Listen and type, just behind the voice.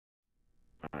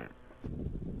Alright.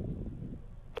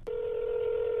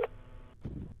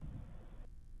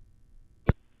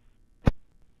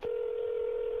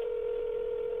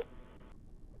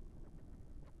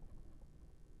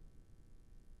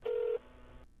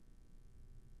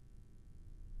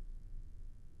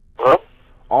 Hello?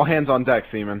 All hands on deck,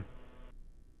 Seaman.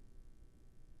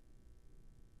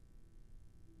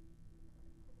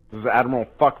 This is Admiral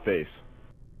Fuckface.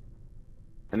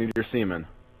 I need your seaman.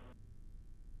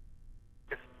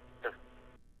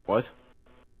 What?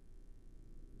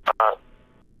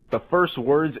 The first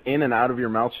words in and out of your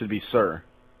mouth should be sir.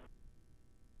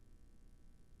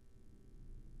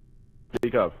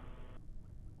 Speak up.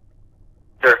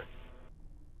 Sir.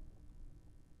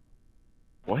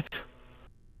 What?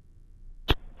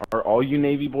 Are all you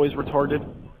Navy boys retarded?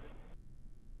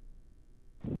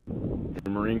 The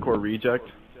Marine Corps reject?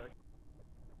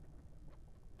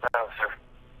 No, sir.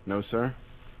 No, sir?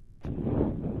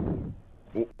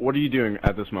 What are you doing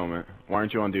at this moment? Why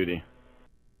aren't you on duty?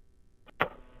 I'm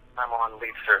on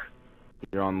leave, sir.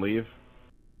 You're on leave?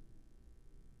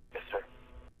 Yes, sir.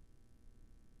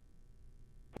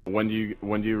 When do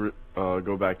you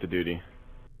go back to duty?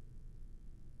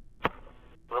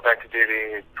 We'll go back to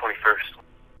duty 21st.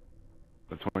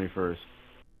 The 21st.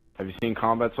 Have you seen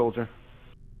Combat Soldier?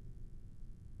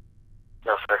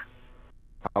 No, sir.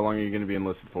 How long are you going to be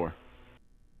enlisted for?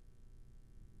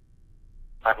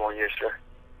 5 more years, sir.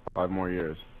 5 more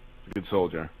years. Good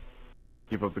soldier.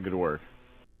 Keep up the good work.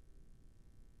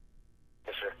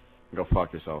 Yes, sir. Go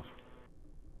fuck yourself.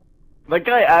 That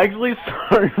guy actually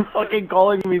started fucking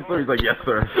calling me sir. He's like, yes,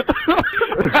 sir.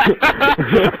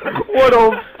 What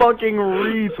a fucking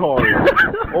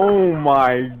retard. Oh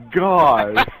my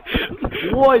god.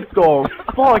 What the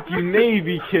fuck? You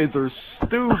Navy kids are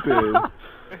stupid.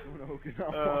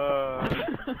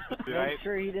 Make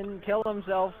sure he didn't kill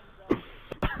himself.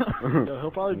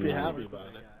 He'll probably be happy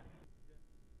about it.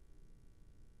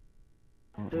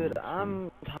 Dude,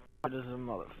 I'm tired as a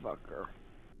motherfucker.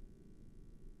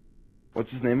 What's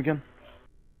his name again?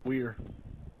 Weir.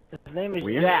 His name is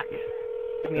Weir? Jack.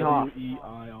 Get me off.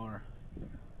 W-E-I-R.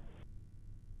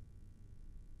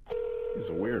 He's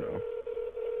a weirdo.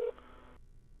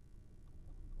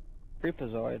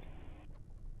 Creepazoid.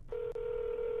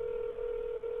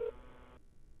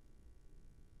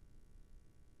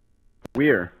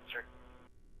 Weir. Sure.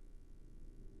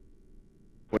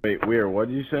 Wait, Weir, what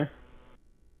did you say?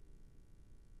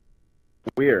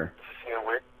 Weir. This is Ian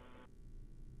Witt.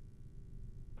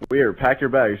 Weir, pack your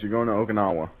bags, you're going to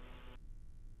Okinawa.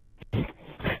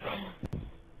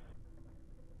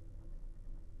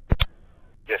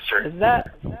 Yes, sir. Is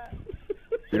that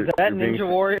You're being Ninja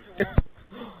Warrior?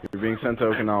 You're being sent to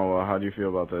Okinawa. How do you feel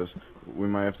about this? We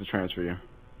might have to transfer you.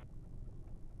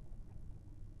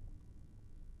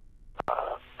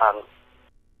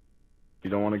 You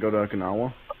don't want to go to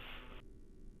Okinawa?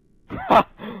 Caught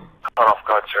off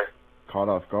guard, sir. Caught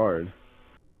off guard.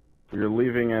 You're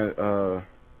leaving at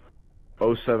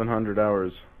 0700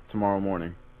 hours tomorrow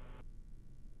morning.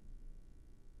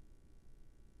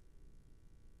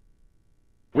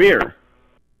 Weird.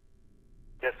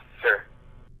 Yes, sir.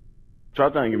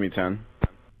 Drop down and give me 10.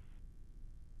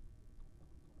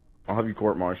 I'll have you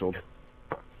court-martialed.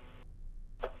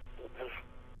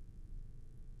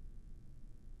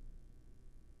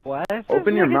 What?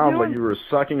 Open your mouth like you were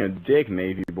sucking a dick,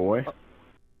 Navy boy.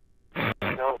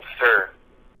 No, sir.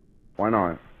 Why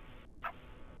not?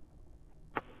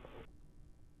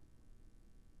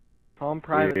 Home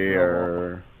private.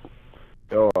 Here.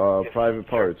 Yo, private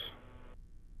parts.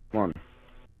 Come on.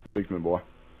 Speak to me, boy.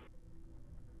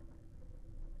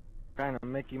 Trying to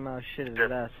Mickey Mouse shit his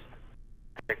Sure. ass.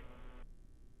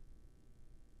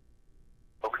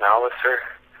 Okinawa, sir.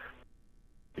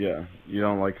 Yeah, you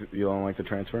don't like the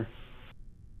transfer?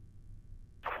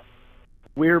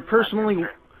 Personally,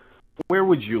 where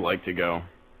would you like to go?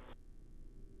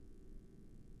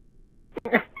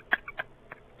 I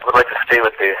would like to stay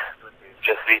with the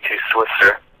just V2 Swiss,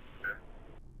 sir.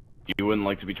 You wouldn't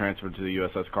like to be transferred to the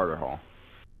USS Carter Hall?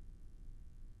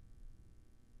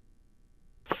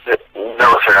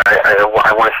 No, sir.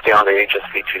 I want to stay on the Aegis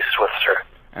V2 Swiss, sir.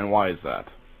 And why is that?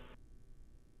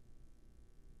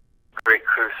 Great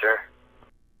crew, sir.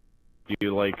 Do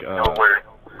you like Nowhere.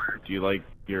 do you like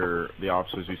the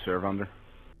officers you serve under?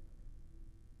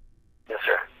 Yes,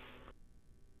 sir.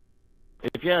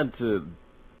 If you had to,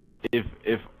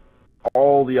 if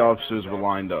all the officers were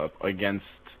lined up against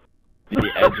the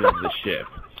edge of the ship,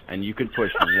 and you could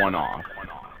push one off,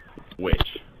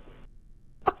 which?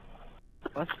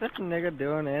 What's this nigga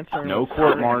doing answering? No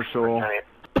court martial,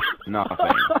 nothing.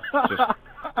 Just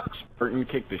Curtain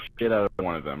kick the shit out of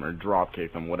one of them, or drop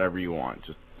kick them, whatever you want.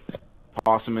 Just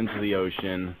toss them into the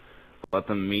ocean, let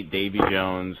them meet Davy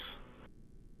Jones,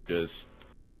 just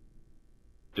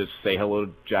say hello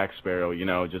to Jack Sparrow, you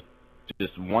know, just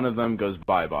one of them goes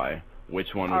bye-bye.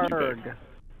 Which one would you pick? Arg.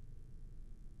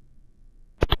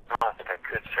 I don't think I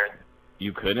could, sir.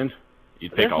 You couldn't?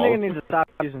 You'd pick This all nigga of them? needs to stop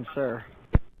using sir.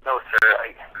 No, sir,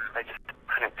 I just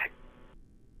couldn't pick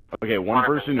Okay, one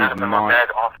person None who's of them are not... bad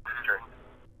officer.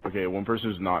 Okay, one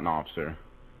person who's not an officer.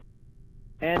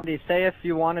 Andy, say if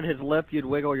you wanted his lip, you'd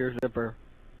wiggle your zipper.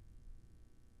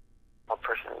 One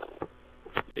person.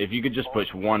 If you could just push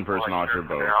one person off your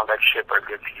boat, On that ship are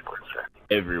good people, sir.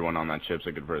 everyone on that ship's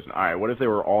a good person. Alright, what if they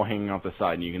were all hanging off the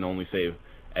side and you can only save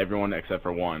everyone except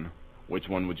for one? Which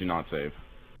one would you not save?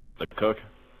 The cook?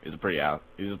 He's a pretty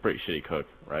shitty cook,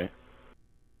 right?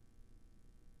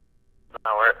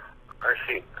 No, our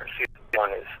seat one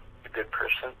is a good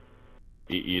person.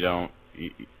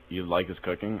 You like his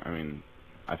cooking? I mean,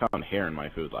 I found hair in my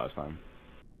food last time.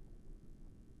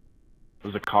 It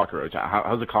was a cockroach.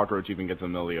 How's a cockroach even get to the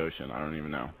middle of the ocean? I don't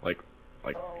even know. Like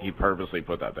he purposely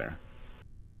put that there.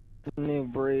 New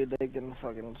breed, they can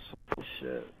fucking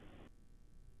shit.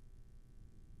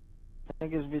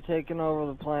 Niggas be taking over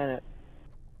the planet.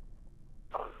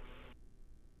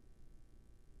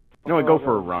 You know what, go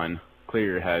for a run. Clear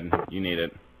your head. You need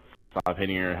it. Stop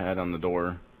hitting your head on the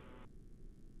door.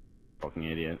 Fucking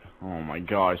idiot. Oh my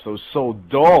gosh, that was so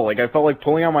dull. Like, I felt like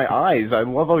pulling out my eyes. I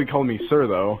love how he called me sir,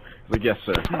 though. Like, yes,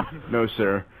 sir. No,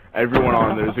 sir. Everyone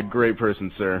on there is a great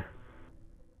person, sir.